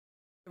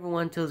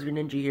Everyone, Tills your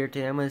Ninja here.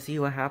 Today I'm gonna see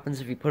what happens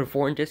if you put a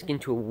foreign disc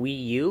into a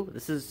Wii U.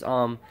 This is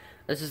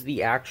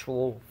the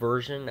actual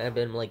version. I've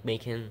been like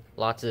making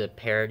lots of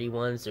parody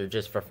ones, they're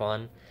just for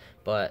fun.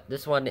 But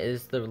this one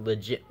is the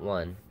legit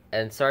one.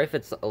 And sorry if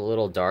it's a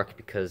little dark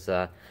because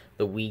the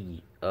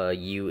Wii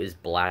U is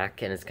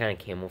black and it's kind of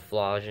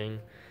camouflaging.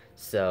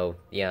 So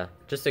yeah,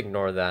 just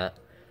ignore that.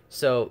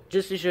 So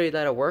just to show you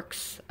that it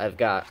works, I've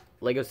got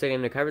Lego Sega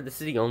Undercover. This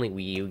is the only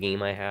Wii U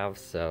game I have,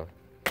 so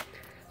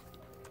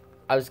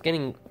I was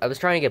trying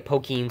to get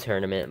Pokemon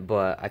Tournament,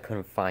 but I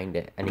couldn't find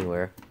it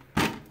anywhere.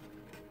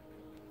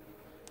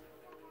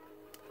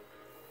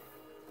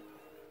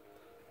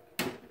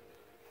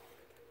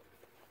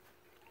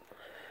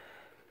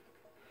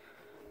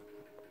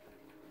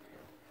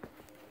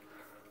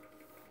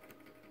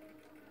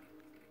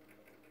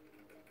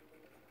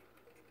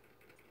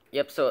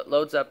 Yep, so it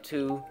loads up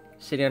to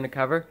City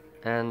Undercover,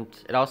 and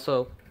it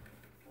also,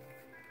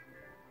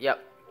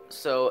 yep,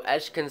 so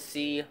as you can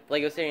see,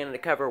 Lego City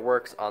Undercover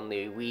works on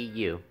the Wii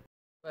U.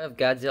 I have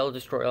Godzilla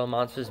Destroy All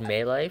Monsters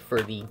Melee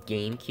for the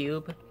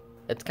Gamecube.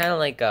 It's kind of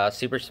like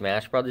Super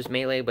Smash Bros.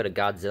 Melee, but a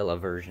Godzilla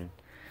version.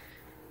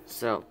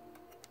 So,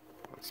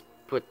 let's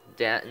put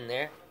that in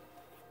there.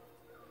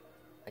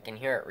 I can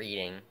hear it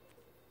reading.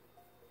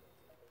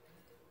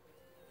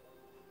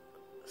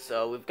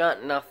 So, we've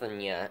got nothing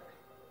yet.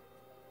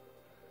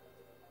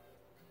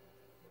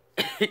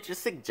 It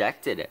just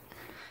ejected it.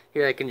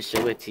 Here, I can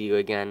show it to you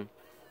again.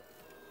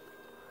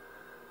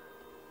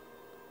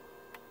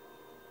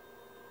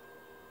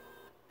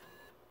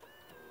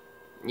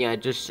 Yeah,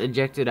 it just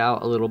ejected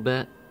out a little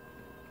bit.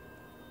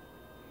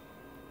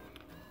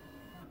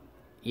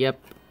 Yep.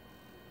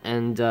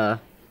 And,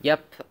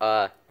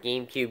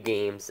 GameCube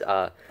games,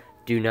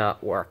 do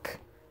not work.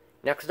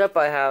 Next up,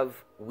 I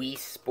have Wii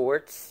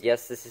Sports.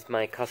 Yes, this is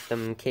my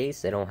custom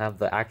case. I don't have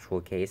the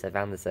actual case. I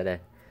found this at a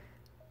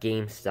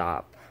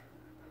GameStop.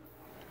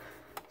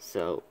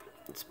 So,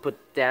 let's put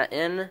that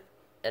in,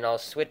 and I'll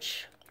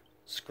switch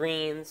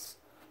screens.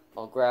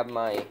 I'll grab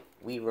my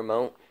Wii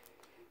remote.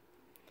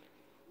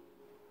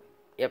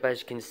 Yep, as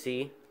you can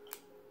see.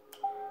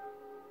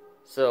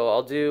 So,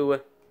 I'll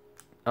do,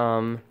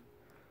 I'm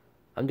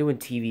doing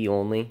TV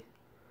only.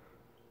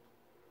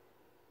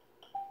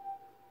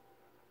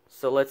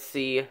 So, let's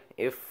see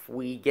if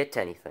we get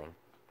anything.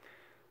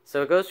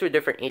 So, it goes to a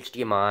different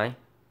HDMI.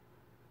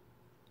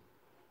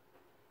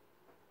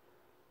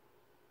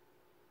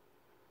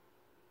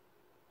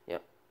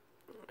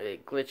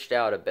 It glitched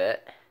out a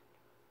bit.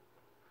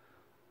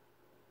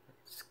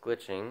 It's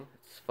glitching.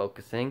 It's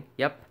focusing.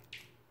 Yep.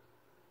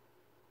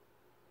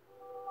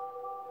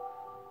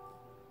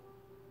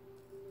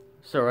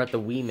 So we're at the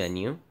Wii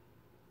menu.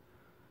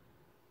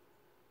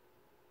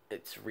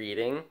 It's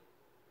reading.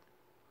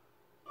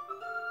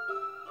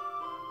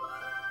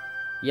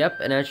 Yep,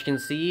 and as you can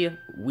see,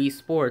 Wii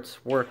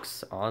Sports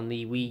works on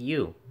the Wii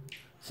U,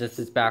 since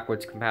it's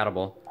backwards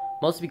compatible.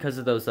 Mostly because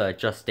of those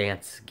Just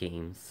Dance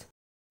games.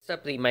 Next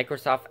up, the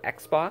Microsoft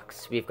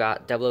Xbox. We've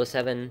got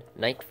 007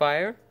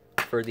 Nightfire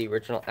for the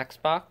original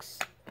Xbox.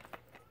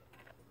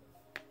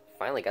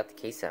 Finally got the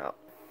case out.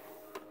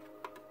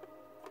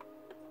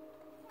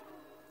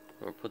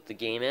 We'll put the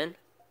game in.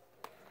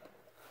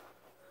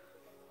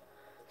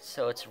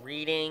 So it's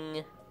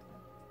reading.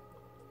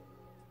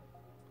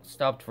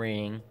 Stopped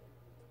reading.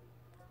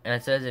 And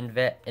it says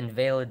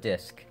invalid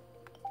disk.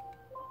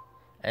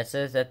 It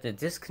says that the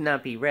disc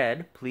cannot be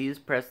read. Please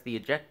press the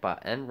eject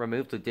button,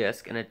 remove the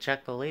disc, and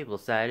check the label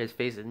side is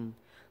facing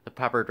the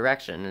proper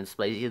direction and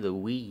displays either the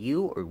Wii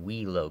U or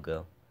Wii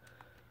logo.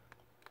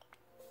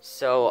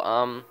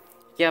 So,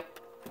 yep,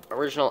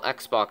 original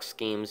Xbox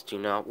games do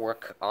not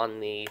work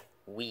on the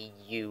Wii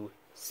U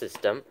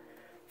system.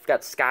 We've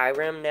got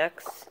Skyrim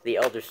next, the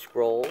Elder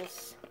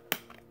Scrolls.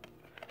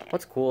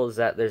 What's cool is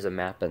that there's a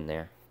map in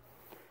there.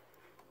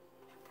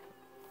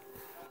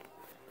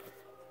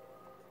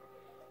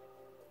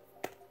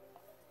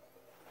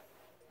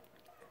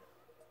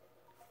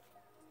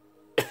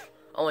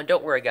 Oh, and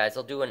don't worry, guys.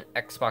 I'll do an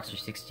Xbox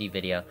 360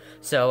 video.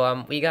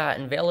 So, we got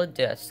invalid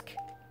disc.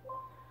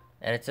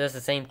 And it says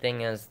the same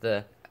thing as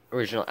the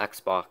original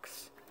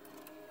Xbox.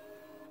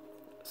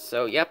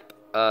 So, yep.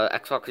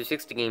 Xbox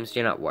 360 games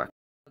do not work.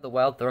 The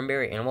Wild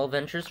Thornberry Animal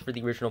Adventures for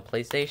the original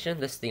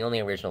PlayStation. This is the only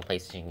original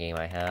PlayStation game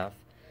I have.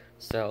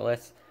 So,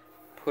 let's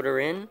put her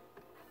in.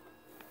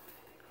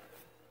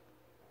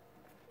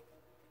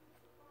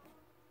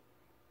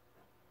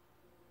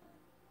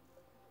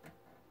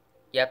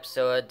 Yep,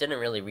 so it didn't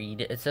really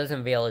read. It says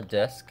invalid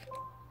disk.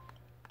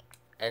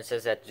 And it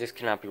says that disc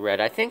cannot be read.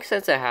 I think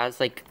since it has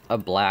like a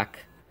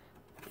black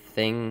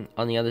thing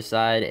on the other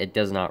side, it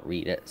does not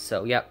read it.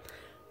 So, yep.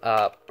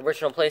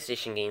 Original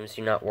PlayStation games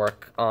do not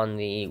work on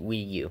the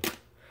Wii U.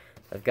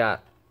 I've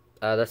got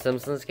the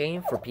Simpsons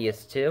game for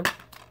PS2.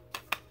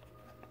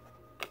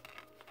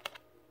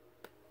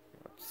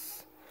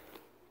 Let's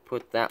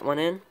put that one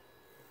in.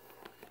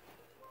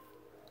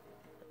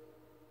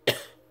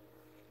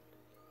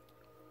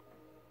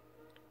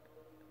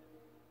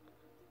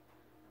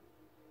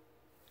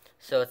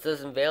 So it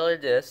says invalid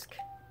disk,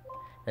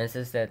 and it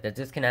says that the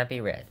disc cannot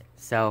be read.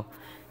 So,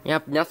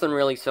 yep, nothing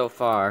really so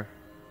far.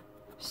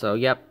 So,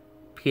 yep,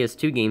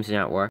 PS2 games do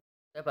not work.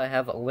 Yep, I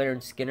have a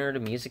Leonard Skinner, the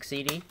music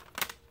CD.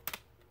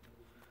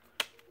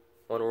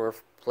 One where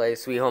play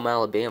Sweet Home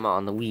Alabama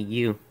on the Wii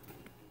U.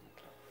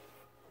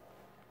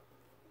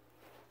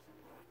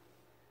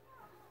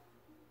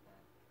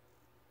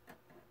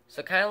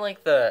 So kind of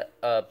like the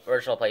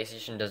original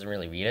PlayStation doesn't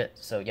really read it.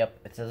 So yep,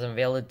 it says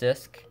unveil a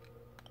disc.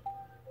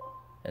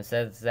 It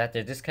says that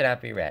the disc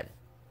cannot be read.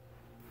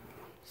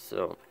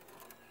 So,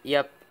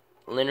 yep,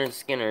 Leonard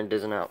Skinner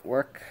does not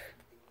work.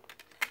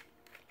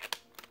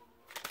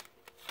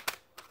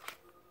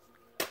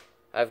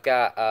 I've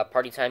got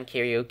Party Time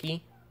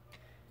Karaoke.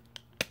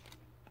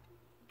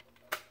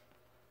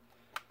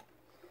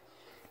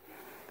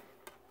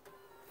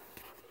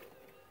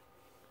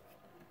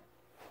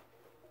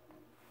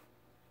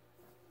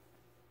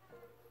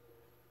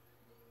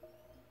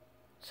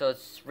 So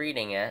it's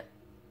reading it.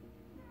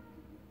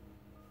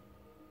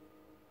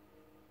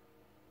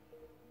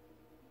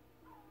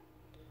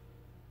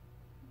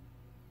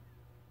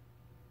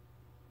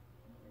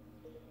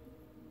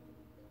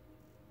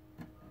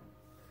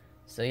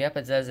 So yep,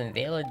 it says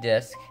unveil a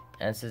disc,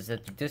 and it says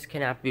that the disc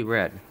cannot be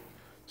read.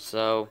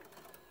 So,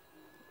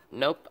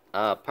 nope,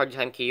 Party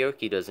Time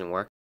Karaoke doesn't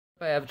work.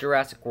 I have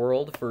Jurassic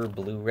World for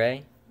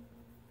Blu-ray.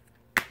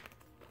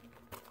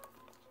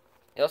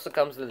 It also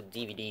comes with a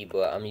DVD,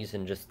 but I'm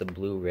using just the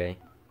Blu-ray.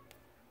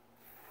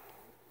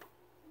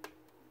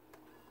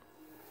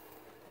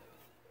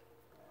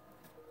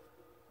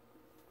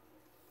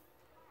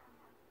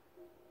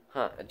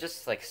 Huh, it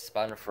just like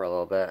spun for a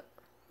little bit.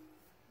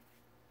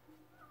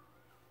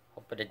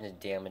 Hope it didn't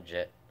damage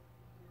it.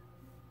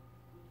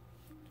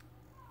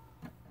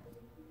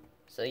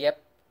 So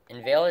yep,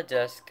 unveil a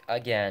disc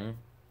again.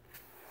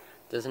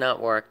 Does not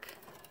work.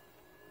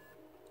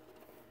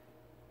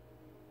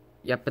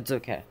 Yep, it's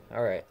okay.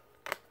 Alright.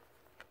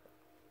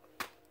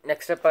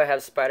 Next up, I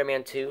have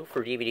Spider-Man 2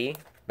 for DVD.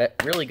 But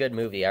really good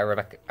movie. I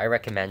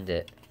recommend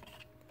it.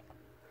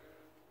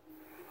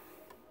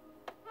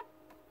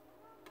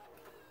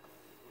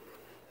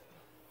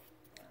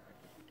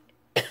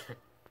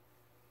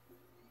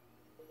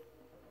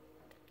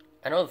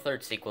 I know the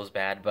third sequel's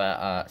bad,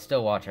 but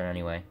still watch it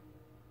anyway.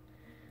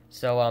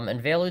 So,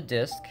 unveil a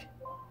disc.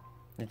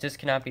 The disc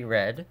cannot be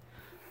read.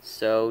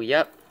 So,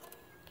 yep.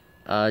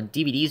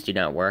 DVDs do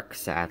not work,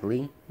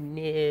 sadly.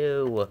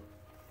 No.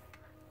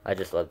 I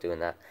just love doing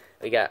that.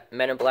 We got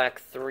Men in Black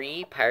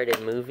 3,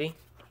 pirated movie.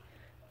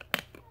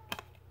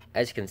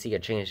 As you can see, I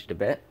changed it a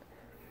bit.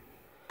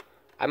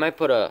 I might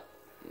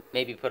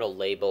maybe put a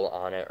label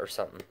on it or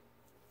something.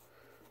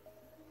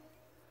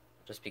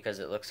 Just because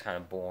it looks kind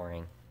of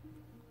boring.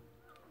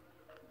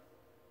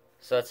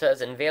 So it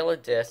says, unveil a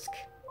disc.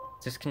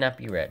 Disc cannot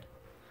be read.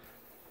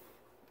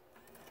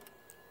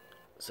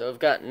 So I've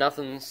got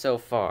nothing so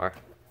far.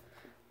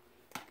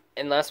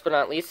 And last but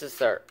not least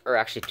is or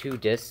actually two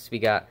discs. We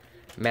got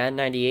Madden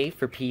 98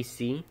 for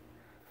PC.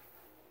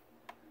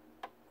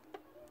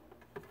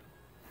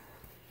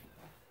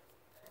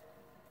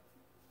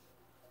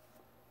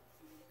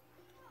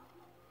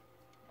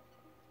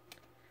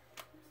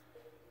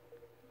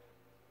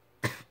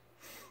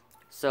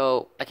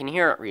 So I can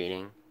hear it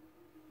reading.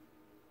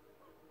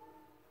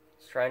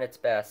 It's trying its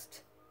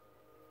best.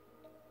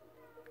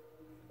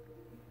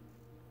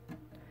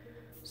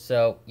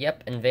 So,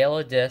 yep, unveil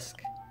a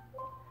disc.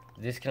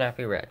 This cannot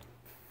be read.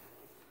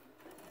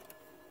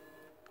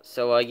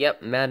 So,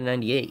 yep, Madden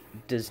 98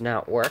 does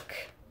not work.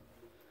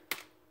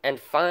 And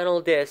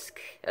final disc.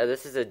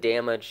 This is a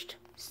damaged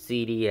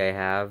CD I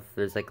have.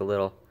 There's like a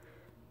little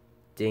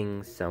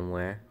ding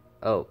somewhere.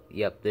 Oh,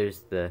 yep, there's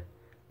the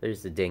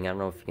ding. I don't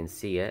know if you can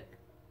see it.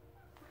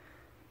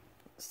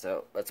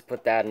 So, let's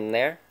put that in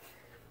there.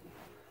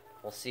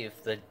 We'll see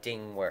if the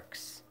ding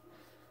works.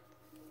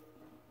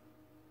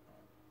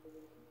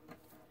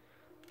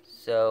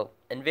 So,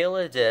 unveil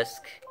a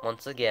disc,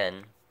 once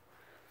again.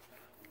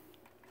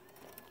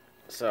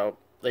 So,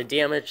 the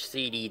damaged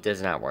CD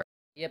does not work.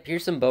 Yep,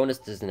 here's some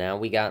bonuses now.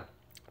 We got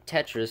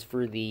Tetris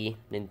for the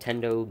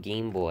Nintendo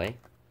Game Boy.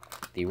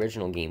 The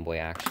original Game Boy,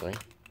 actually.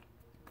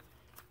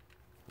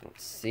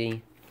 Let's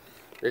see.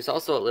 There's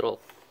also a little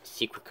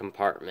secret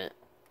compartment.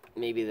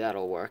 Maybe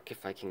that'll work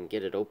if I can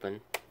get it open.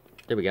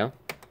 There we go.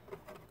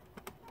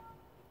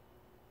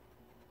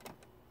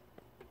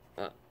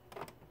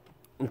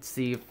 Let's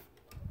see if...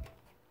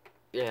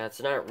 Yeah,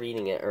 it's not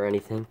reading it or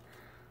anything.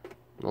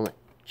 Well,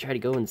 try to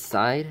go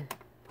inside.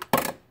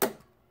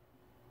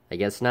 I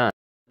guess not.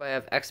 I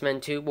have X-Men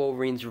 2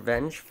 Wolverine's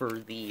Revenge for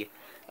the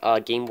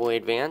Game Boy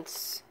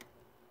Advance.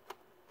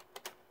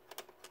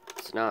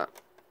 It's not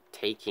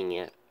taking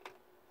it.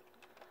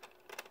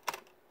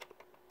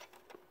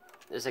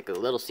 There's like a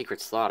little secret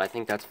slot. I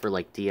think that's for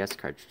like DS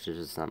cartridges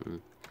or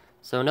something.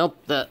 So nope,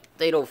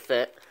 they don't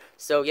fit.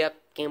 So yep,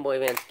 Game Boy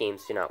Advance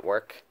games do not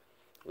work.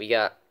 We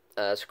got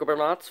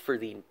Scribblenauts for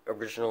the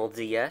original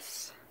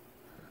DS.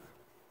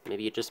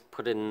 Maybe you just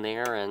put it in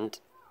there and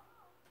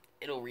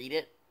it'll read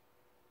it.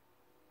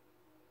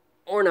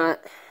 Or not.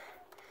 I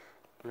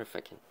wonder if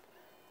I can...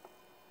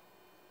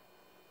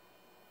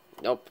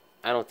 Nope,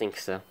 I don't think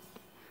so.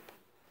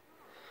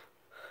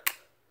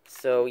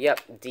 So, yep,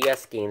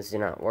 DS games do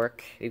not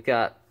work. We've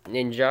got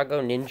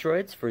Ninjago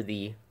Ninjroids for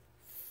the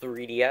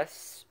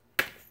 3DS.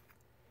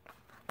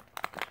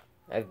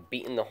 I've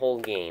beaten the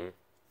whole game.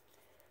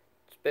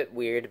 It's a bit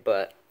weird,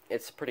 but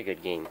it's a pretty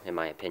good game, in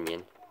my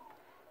opinion.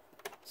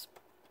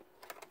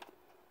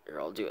 Or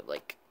I'll do it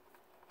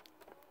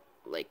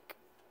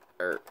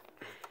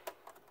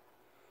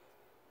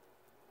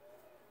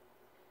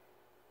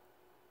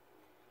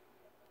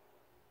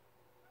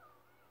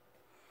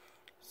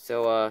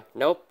So,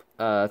 nope,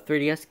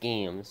 3DS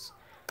games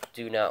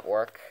do not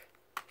work.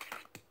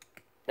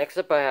 Next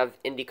up, I have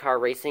IndyCar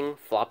Racing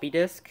floppy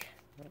disk.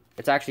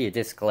 It's actually a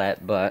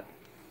diskette, but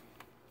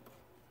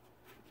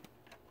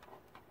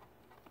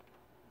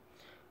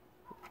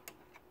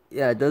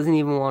yeah, it doesn't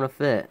even want to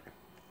fit.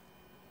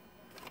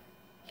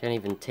 Can't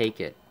even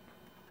take it.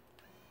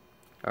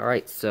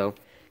 Alright, so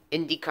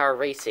IndyCar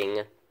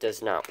Racing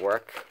does not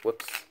work.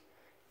 Whoops.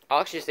 I'll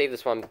actually save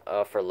this one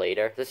for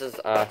later. This is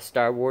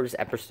Star Wars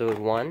Episode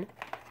 1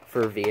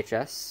 for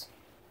VHS.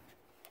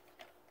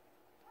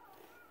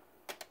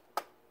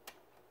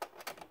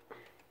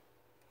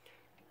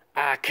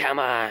 Ah, come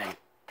on!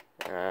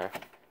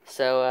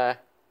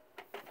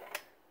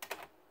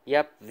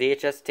 Yep,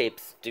 VHS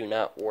tapes do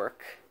not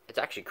work. It's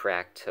actually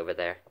cracked over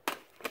there.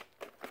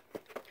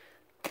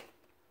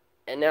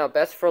 And now,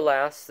 best for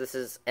last, this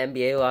is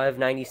NBA Live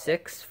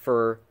 96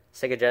 for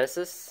Sega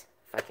Genesis.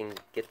 If I can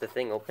get the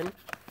thing open.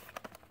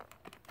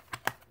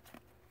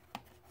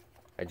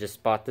 I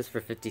just bought this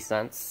for 50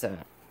 cents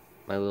at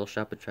my little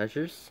shop of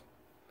treasures.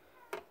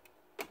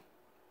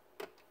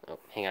 Oh,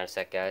 hang on a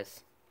sec,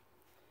 guys.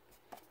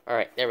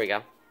 Alright, there we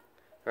go.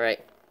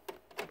 Alright.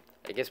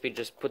 I guess we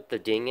just put the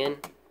ding in.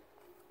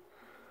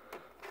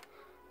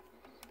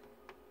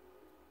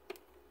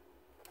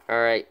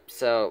 Alright,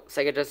 so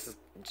Sega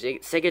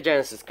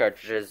Genesis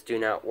cartridges do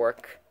not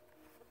work.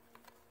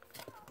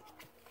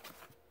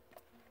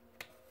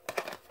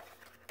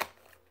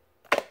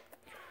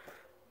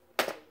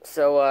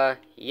 So,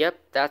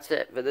 yep, that's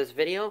it for this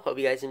video. Hope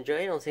you guys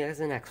enjoyed. I'll see you guys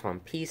in the next one.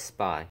 Peace, bye.